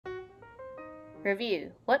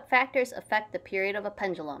Review. What factors affect the period of a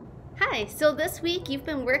pendulum? Hi, so this week you've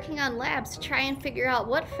been working on labs to try and figure out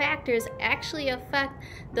what factors actually affect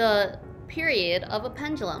the period of a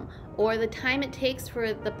pendulum, or the time it takes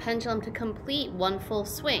for the pendulum to complete one full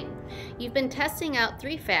swing. You've been testing out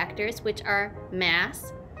three factors, which are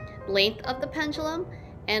mass, length of the pendulum,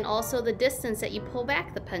 and also the distance that you pull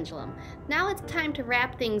back the pendulum. Now it's time to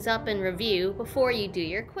wrap things up and review before you do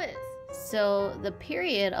your quiz. So the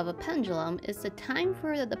period of a pendulum is the time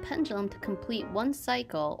for the pendulum to complete one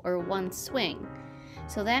cycle or one swing.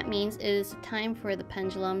 So that means it is the time for the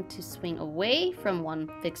pendulum to swing away from one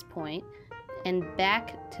fixed point and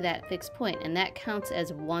back to that fixed point, and that counts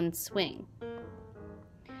as one swing.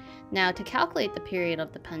 Now, to calculate the period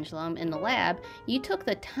of the pendulum in the lab, you took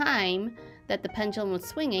the time that the pendulum was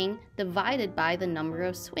swinging divided by the number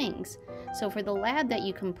of swings. So for the lab that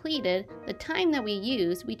you completed, the time that we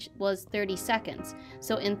used was 30 seconds.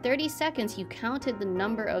 So in 30 seconds, you counted the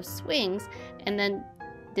number of swings and then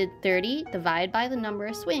did 30 divided by the number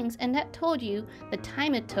of swings, and that told you the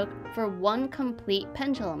time it took for one complete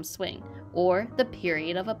pendulum swing, or the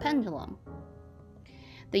period of a pendulum.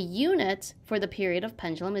 The unit for the period of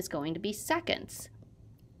pendulum is going to be seconds,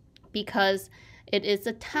 because it is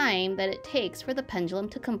the time that it takes for the pendulum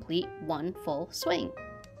to complete one full swing.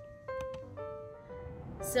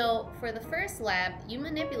 So for the first lab, you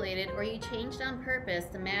manipulated or you changed on purpose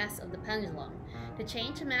the mass of the pendulum. To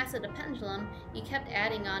change the mass of the pendulum, you kept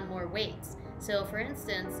adding on more weights. So for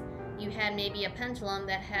instance, you had maybe a pendulum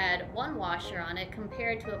that had one washer on it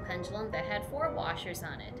compared to a pendulum that had 4 washers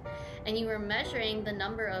on it. And you were measuring the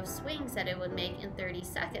number of swings that it would make in 30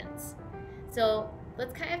 seconds. So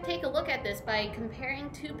let's kind of take a look at this by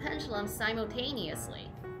comparing two pendulums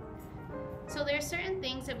simultaneously. So there are certain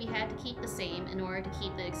things that we had to keep the same in order to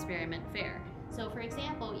keep the experiment fair. So for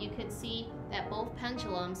example, you could see that both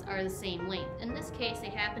pendulums are the same length. In this case, they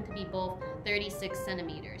happen to be both 36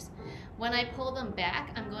 centimeters. When I pull them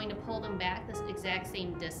back, I'm going to pull them back this exact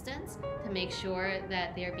same distance to make sure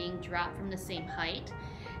that they're being dropped from the same height.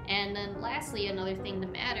 And then lastly, another thing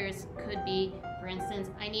that matters could be, for instance,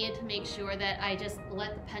 I needed to make sure that I just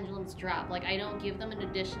let the pendulums drop. Like, I don't give them an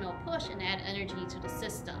additional push and add energy to the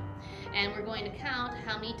system. And we're going to count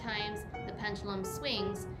how many times the pendulum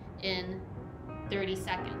swings in 30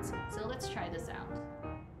 seconds. So let's try this out.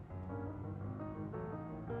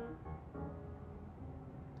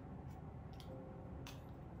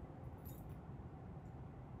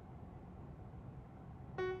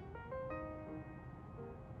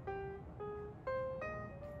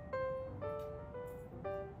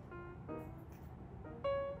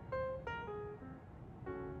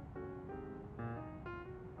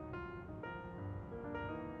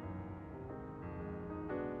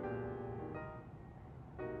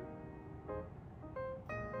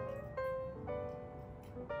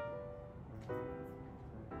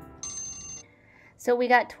 So we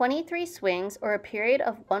got 23 swings, or a period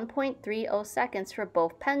of 1.30 seconds for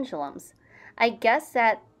both pendulums. I guess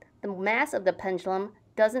that the mass of the pendulum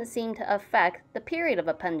doesn't seem to affect the period of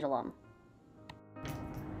a pendulum.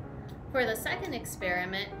 For the second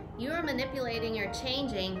experiment, you are manipulating or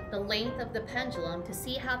changing the length of the pendulum to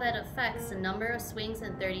see how that affects the number of swings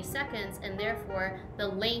in 30 seconds and therefore the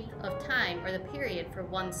length of time or the period for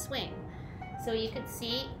one swing. So you can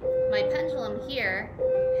see my pendulum here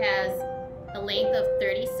has a length of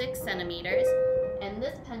 36 centimeters, and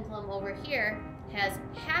this pendulum over here has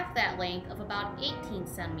half that length of about 18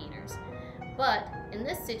 centimeters. But in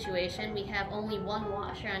this situation, we have only one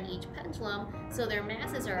washer on each pendulum, so their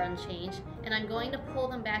masses are unchanged, and I'm going to pull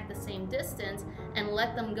them back the same distance and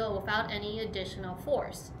let them go without any additional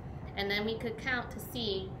force. And then we could count to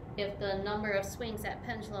see if the number of swings that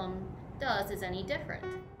pendulum does is any different.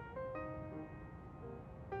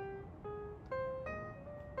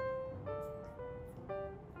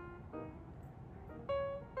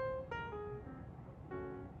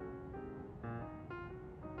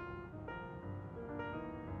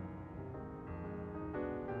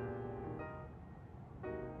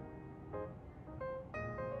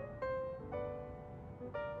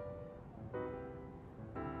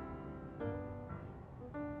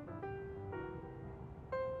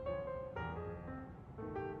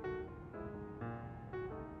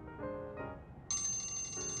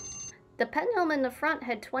 The pendulum in the front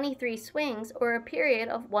had 23 swings, or a period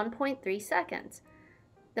of 1.3 seconds.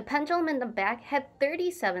 The pendulum in the back had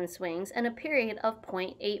 37 swings and a period of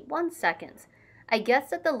 0.81 seconds. I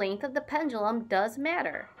guess that the length of the pendulum does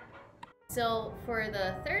matter. So for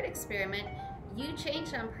the third experiment, you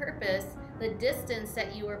changed on purpose the distance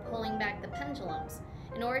that you were pulling back the pendulums.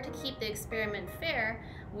 In order to keep the experiment fair,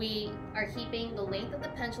 we are keeping the length of the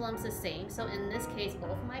pendulums the same. So in this case,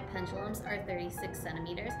 both of my pendulums are 36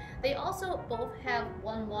 centimeters. They also both have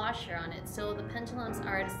one washer on it, so the pendulums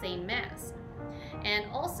are the same mass. And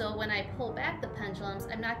also, when I pull back the pendulums,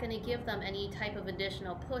 I'm not going to give them any type of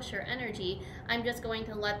additional push or energy. I'm just going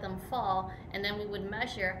to let them fall, and then we would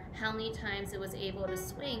measure how many times it was able to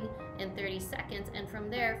swing in 30 seconds, and from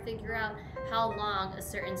there figure out how long a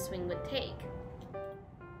certain swing would take.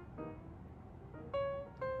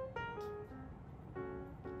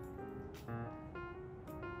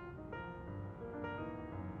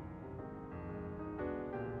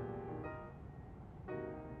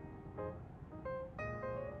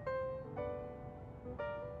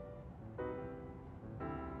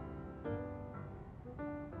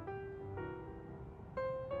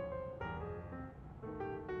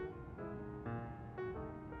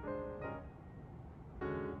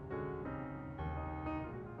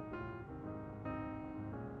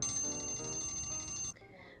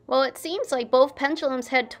 Well, it seems like both pendulums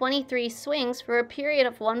had 23 swings for a period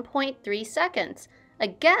of 1.3 seconds.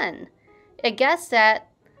 Again, I guess that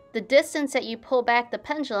the distance that you pull back the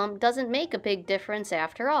pendulum doesn't make a big difference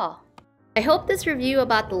after all. I hope this review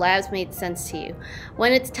about the labs made sense to you.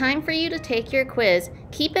 When it's time for you to take your quiz,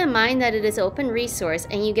 keep in mind that it is open resource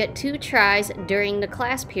and you get 2 tries during the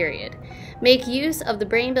class period. Make use of the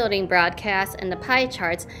brain building broadcasts and the pie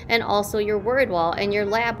charts, and also your word wall and your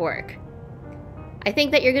lab work. I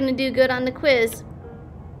think that you're going to do good on the quiz.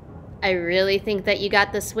 I really think that you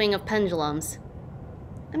got the swing of pendulums.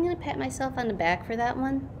 I'm going to pat myself on the back for that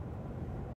one.